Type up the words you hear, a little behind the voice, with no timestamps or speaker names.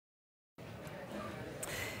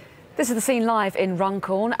This is the scene live in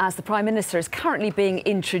Runcorn as the Prime Minister is currently being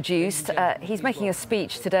introduced. He's making a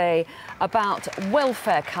speech today about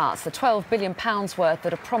welfare cuts, the £12 billion worth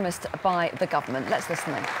that are promised by the government. Let's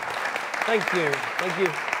listen in. Thank you. Thank you.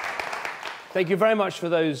 Thank you very much for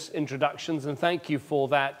those introductions, and thank you for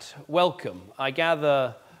that welcome. I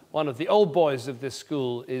gather one of the old boys of this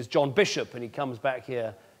school is John Bishop, and he comes back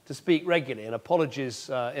here to speak regularly, and apologies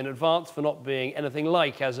in advance for not being anything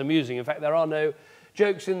like as amusing. In fact, there are no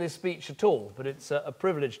jokes in this speech at all, but it's a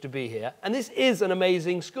privilege to be here. And this is an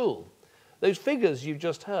amazing school. Those figures you've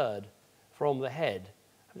just heard from the head,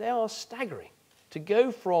 they are staggering. To go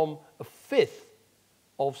from a fifth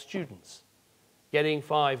of students getting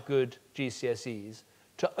 5 good GCSEs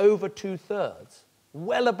to over 2/3,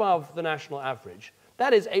 well above the national average,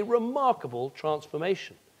 that is a remarkable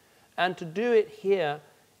transformation. And to do it here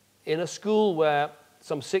in a school where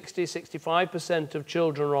some 60–65% of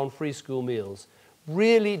children are on free school meals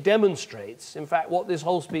really demonstrates, in fact, what this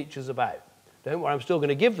whole speech is about. Don't worry, I'm still going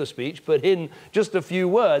to give the speech, but in just a few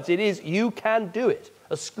words, it is you can do it.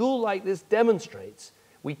 A school like this demonstrates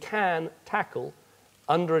we can tackle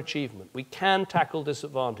underachievement, we can tackle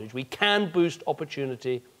disadvantage, we can boost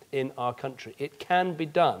opportunity in our country. It can be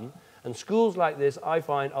done, and schools like this, I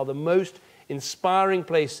find, are the most inspiring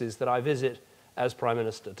places that I visit as Prime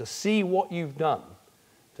Minister. To see what you've done,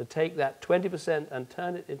 to take that 20% and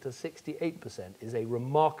turn it into 68% is a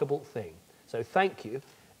remarkable thing. So thank you,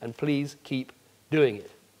 and please keep doing it.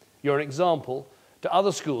 You're an example to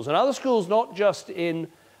other schools, and other schools not just in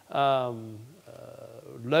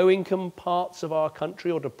low-income parts of our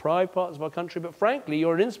country or deprived parts of our country, but frankly,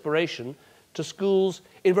 you're an inspiration to schools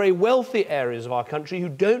in very wealthy areas of our country who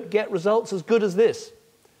don't get results as good as this.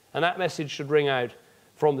 And that message should ring out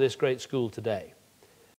from this great school today.